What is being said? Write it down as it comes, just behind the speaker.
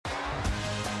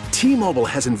T-Mobile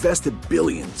has invested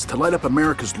billions to light up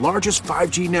America's largest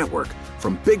 5G network,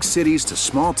 from big cities to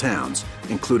small towns,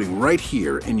 including right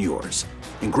here in yours.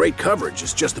 And great coverage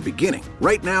is just the beginning.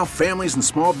 Right now, families and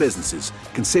small businesses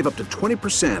can save up to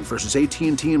 20% versus AT&T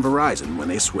and Verizon when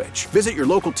they switch. Visit your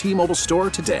local T-Mobile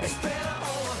store today.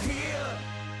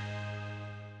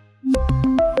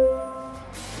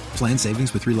 Plan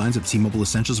savings with 3 lines of T-Mobile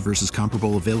Essentials versus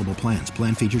comparable available plans.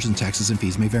 Plan features and taxes and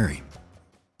fees may vary.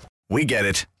 We get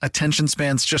it. Attention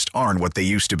spans just aren't what they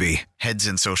used to be. Heads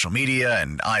in social media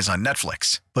and eyes on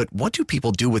Netflix. But what do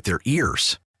people do with their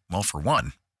ears? Well, for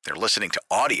one, they're listening to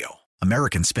audio.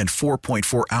 Americans spend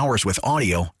 4.4 hours with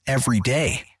audio every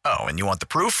day. Oh, and you want the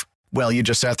proof? Well, you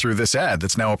just sat through this ad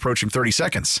that's now approaching 30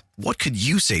 seconds. What could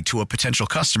you say to a potential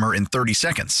customer in 30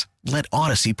 seconds? Let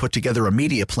Odyssey put together a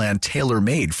media plan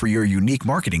tailor-made for your unique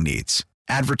marketing needs.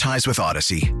 Advertise with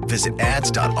Odyssey. Visit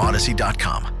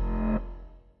ads.odyssey.com.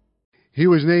 He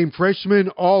was named Freshman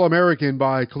All-American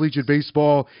by Collegiate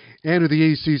Baseball and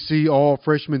the ACC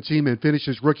All-Freshman team, and finished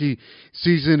his rookie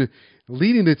season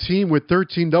leading the team with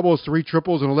 13 doubles, 3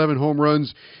 triples, and 11 home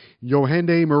runs.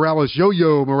 Yohandy Morales,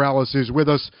 Yo-Yo Morales, is with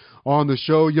us on the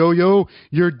show. Yo-Yo,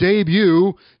 your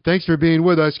debut. Thanks for being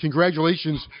with us.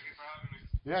 Congratulations.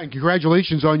 Yeah, and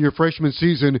congratulations on your freshman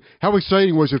season. How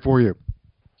exciting was it for you? It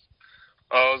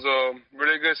was a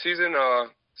really good season.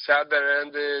 Sad that it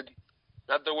ended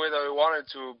not the way that we wanted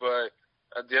to, but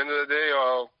at the end of the day,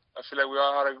 I feel like we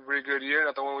all had a really good year,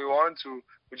 not the one we wanted to.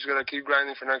 We just got to keep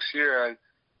grinding for next year and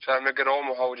try to make it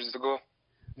Omaha, which is the goal.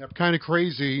 Yep, kind of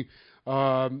crazy.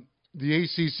 The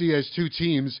ACC has 2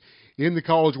 teams in the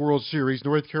College World Series,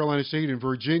 North Carolina State and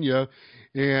Virginia,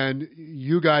 and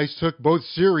you guys took both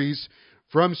series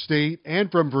from State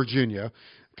and from Virginia.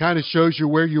 Kind of shows you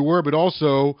where you were, but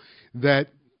also that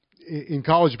in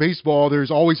college baseball,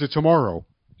 there's always a tomorrow.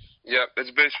 Yep, it's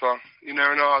baseball. You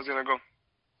never know how it's going to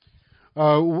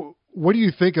go. What do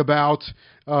you think about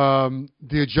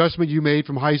the adjustment you made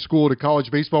from high school to college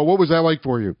baseball? What was that like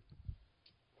for you?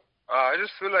 I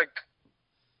just feel like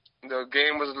the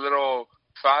game was a little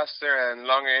faster and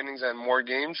longer innings and more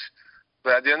games.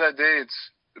 But at the end of the day, it's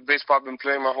baseball I've been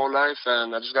playing my whole life,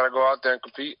 and I just got to go out there and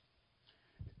compete.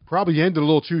 Probably ended a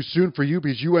little too soon for you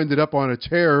because you ended up on a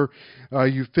tear.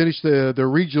 You finished the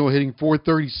regional hitting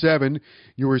 .437.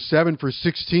 You were 7 for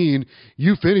 16.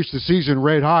 You finished the season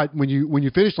red hot. When you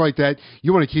finish like that,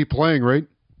 you want to keep playing, right?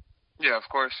 Yeah, of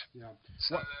course. Yeah.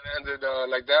 So it ended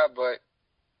like that, but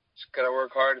just got to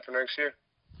work hard for next year.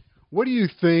 What do you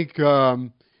think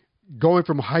going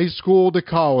from high school to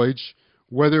college,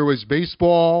 whether it was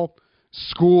baseball,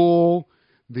 school,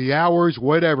 the hours,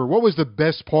 whatever, what was the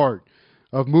best part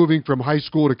of moving from high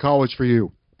school to college for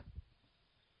you?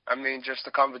 I mean, just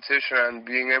the competition and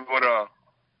being able to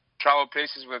travel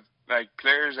places with like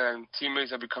players and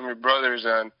teammates that become your brothers,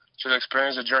 and just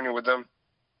experience the journey with them.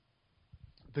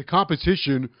 The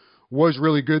competition was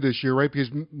really good this year, right?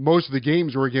 Because most of the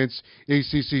games were against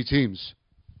ACC teams.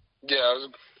 Yeah,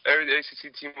 every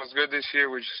ACC team was good this year.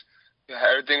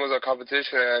 Everything was a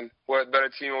competition, and what better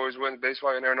team always wins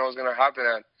baseball. You never know what's going to happen.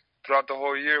 And throughout the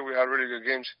whole year, we had really good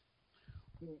games.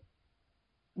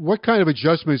 What kind of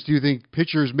adjustments do you think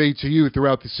pitchers made to you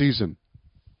throughout the season?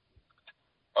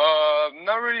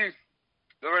 Not really.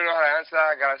 Don't really know how to answer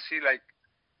that. I gotta see, like,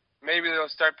 maybe they'll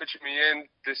start pitching me in.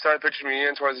 They started pitching me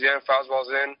in towards the end,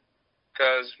 fastballs in,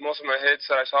 because most of my hits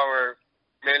that I saw were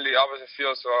mainly opposite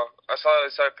field. So I saw that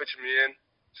they started pitching me in.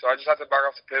 So I just have to back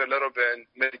off the plate a little bit and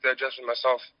make the adjustment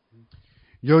myself.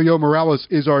 Yo-Yo Morales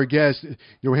is our guest.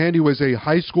 Yohandy was a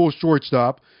high school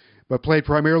shortstop, but played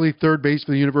primarily third base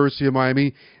for the University of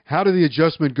Miami. How did the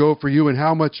adjustment go for you, and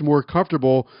how much more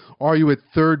comfortable are you at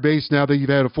third base now that you've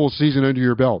had a full season under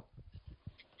your belt?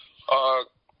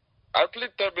 I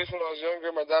played third base when I was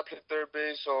younger. My dad played third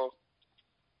base, so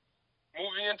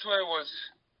moving into it was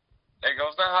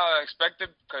not how I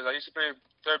expected, because I used to play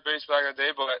third base back in the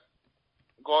day, but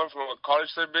going from a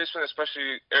college third baseman,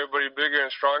 especially everybody bigger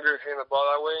and stronger, hitting the ball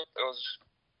that way,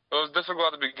 it was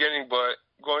difficult at the beginning, but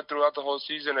going throughout the whole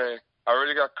season, I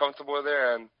really got comfortable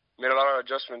there and made a lot of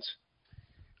adjustments.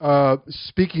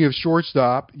 Speaking of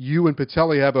shortstop, you and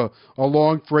Patelli have a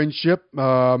long friendship.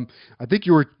 I think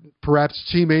you were perhaps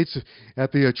teammates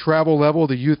at the travel level,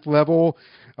 the youth level.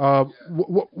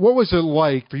 What was it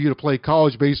like for you to play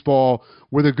college baseball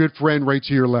with a good friend right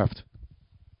to your left?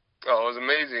 Oh, it was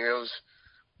amazing. It was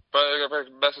probably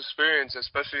the best experience,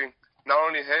 especially not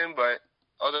only him, but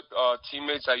other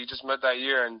teammates that you just met that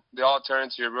year, and they all turned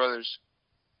into your brothers.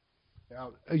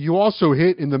 You also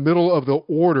hit in the middle of the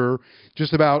order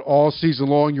just about all season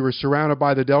long. You were surrounded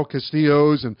by the Del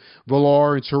Castillos and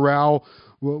Villar and Terrell.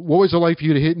 what was it like for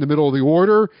you to hit in the middle of the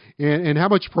order? And how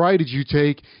much pride did you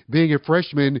take being a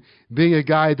freshman, being a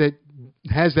guy that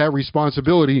has that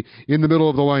responsibility in the middle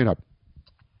of the lineup?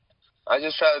 I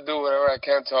just try to do whatever I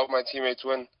can to help my teammates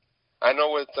win. I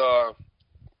know with the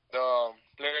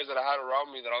players that I had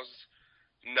around me that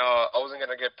I wasn't going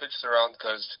to get pitched around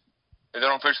because if they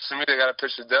don't pitch to me, they got to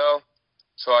pitch to Dale.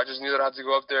 So I just knew that I had to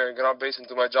go up there and get on base and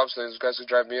do my job so those guys could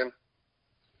drive me in.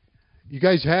 You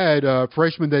guys had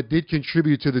freshmen that did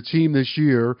contribute to the team this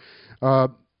year.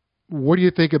 What do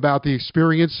you think about the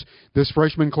experience this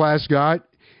freshman class got,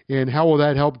 and how will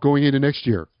that help going into next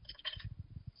year?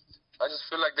 I just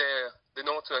feel like they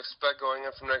know what to expect going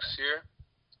in from next year.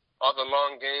 All the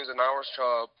long games and hours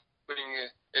putting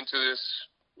it into this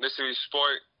mystery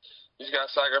sport, you just got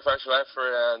to sacrifice your life for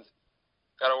it and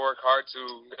got to work hard to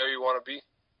get where you want to be.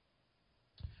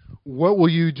 What will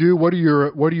you do? What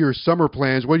are your summer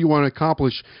plans? What do you want to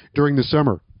accomplish during the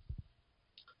summer?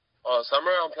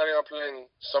 Summer, I'm planning on playing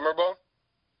summer ball.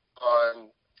 And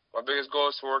my biggest goal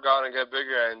is to work out and get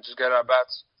bigger and just get at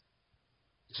bats.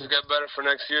 Just get better for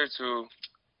next year to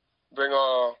bring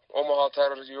Omaha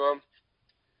title to UM.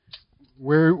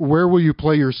 Where will you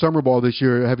play your summer ball this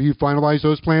year? Have you finalized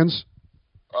those plans?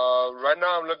 Right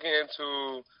now, I'm looking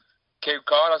into Cape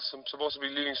Cod. I'm supposed to be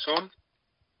leaving soon.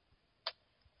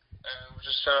 And we're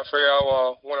just trying to figure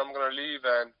out when I'm going to leave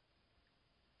and,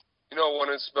 when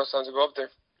it's the best time to go up there.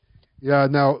 Yeah.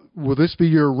 Now, will this be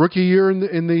your rookie year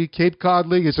in the Cape Cod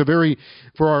League? It's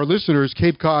for our listeners,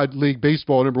 Cape Cod League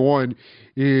baseball, number one,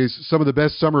 is some of the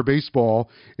best summer baseball.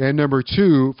 And number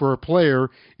two, for a player,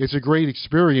 it's a great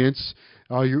experience.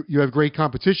 You have great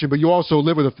competition, but you also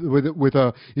live with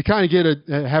a you kind of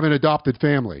have an adopted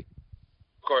family.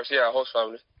 Of course, yeah, host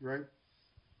family. Right.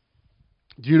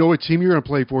 Do you know what team you're going to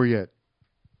play for yet?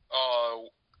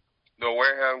 The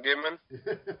Wareham Gatemen.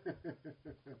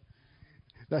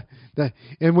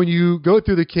 And when you go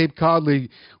through the Cape Cod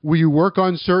League, will you work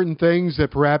on certain things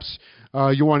that perhaps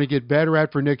you want to get better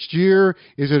at for next year?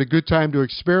 Is it a good time to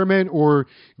experiment, or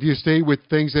do you stay with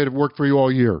things that have worked for you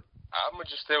all year? I'm going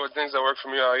to just stay with things that work for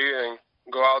me all year and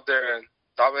go out there and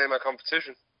dominate my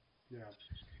competition. Yeah.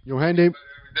 Yohandy,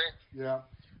 yeah.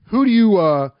 Who do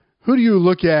you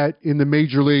look at in the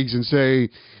major leagues and say,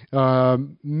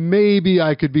 maybe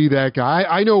I could be that guy?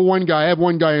 I know one guy. I have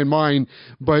one guy in mind.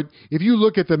 But if you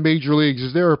look at the major leagues,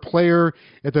 is there a player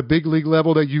at the big league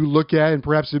level that you look at and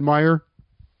perhaps admire?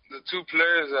 The two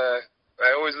players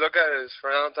I always look at is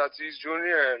Fernando Tatis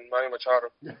Jr. and Manny Machado.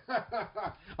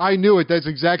 I knew it. That's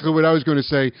exactly what I was going to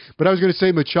say. But I was going to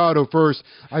say Machado first.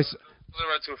 Those are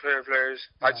my two favorite players.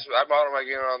 Yeah. I model my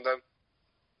game around them.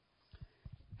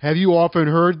 Have you often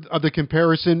heard of the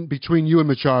comparison between you and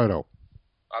Machado?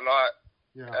 A lot.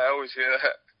 Yeah. I always hear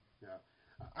that.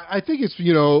 Yeah. I think it's,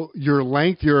 your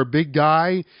length. You're a big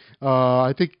guy.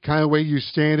 I think kind of the way you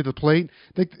stand at the plate,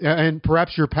 and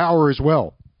perhaps your power as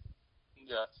well.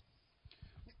 Yeah.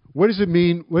 What does it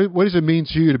mean? What does it mean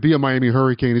to you to be a Miami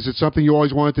Hurricane? Is it something you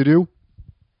always wanted to do?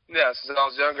 Yeah, since I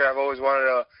was younger, I've always wanted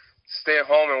to stay at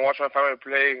home and watch my family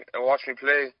play and watch me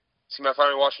play. See my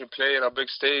family watch me play on a big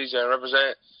stage and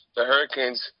represent the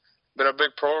Hurricanes. Been a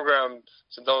big program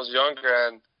since I was younger,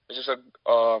 and it's just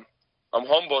I'm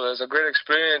humbled. It's a great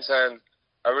experience, and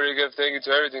I really give thank you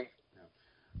to everything.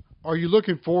 Are you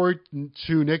looking forward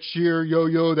to next year,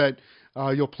 Yo-Yo, that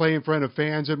you'll play in front of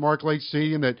fans at Mark Lake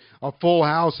Stadium, that a full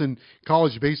house and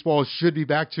college baseball should be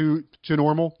back to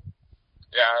normal?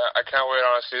 Yeah, I can't wait,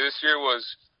 honestly. This year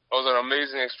was an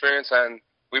amazing experience, and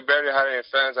we barely had any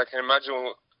fans. I can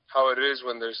imagine how it is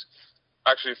when there's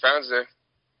actually fans there.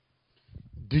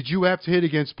 Did you have to hit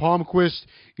against Palmquist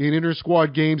in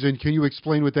inter-squad games, and can you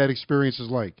explain what that experience is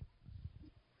like?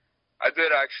 I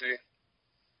did, actually.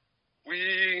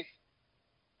 We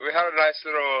had a nice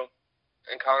little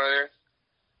encounter there.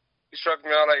 He struck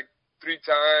me out like 3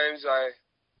 times. I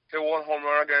hit 1 home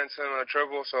run against him in a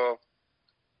triple, so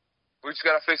we just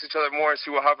got to face each other more and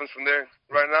see what happens from there.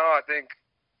 Right now, I think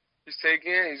he's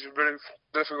taking it. He's a really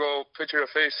difficult pitcher to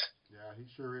face. Yeah, he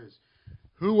sure is.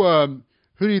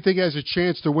 Who do you think has a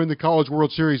chance to win the College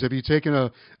World Series? Have you taken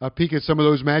a peek at some of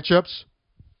those matchups?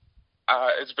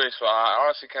 It's baseball. I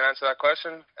honestly can't answer that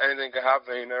question. Anything can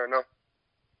happen. You never know.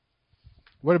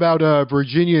 What about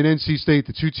Virginia and NC State,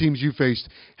 the two teams you faced?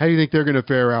 How do you think they're going to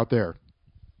fare out there?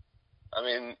 I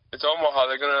mean, it's Omaha.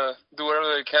 They're going to do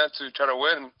whatever they can to try to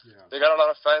win. Yeah. They got a lot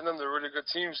of fans in them. They're really good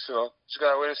teams, so just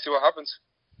got to wait and see what happens.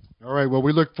 All right. Well,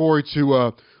 we look forward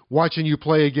to watching you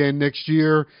play again next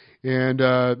year,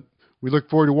 and we look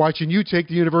forward to watching you take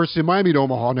the University of Miami to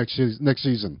Omaha next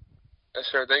season. Yes,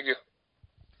 sir. Thank you.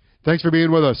 Thanks for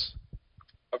being with us.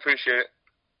 Appreciate it.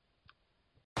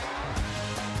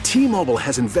 T-Mobile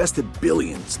has invested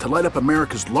billions to light up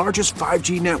America's largest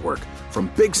 5G network, from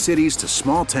big cities to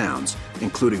small towns,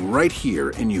 including right here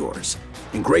in yours.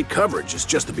 And great coverage is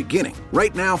just the beginning.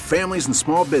 Right now, families and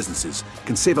small businesses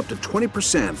can save up to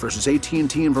 20% versus AT&T and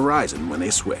Verizon when they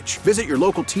switch. Visit your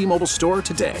local T-Mobile store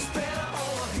today.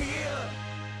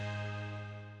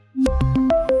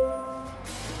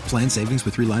 Plan savings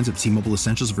with 3 lines of T-Mobile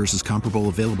Essentials versus comparable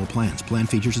available plans. Plan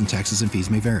features and taxes and fees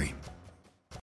may vary.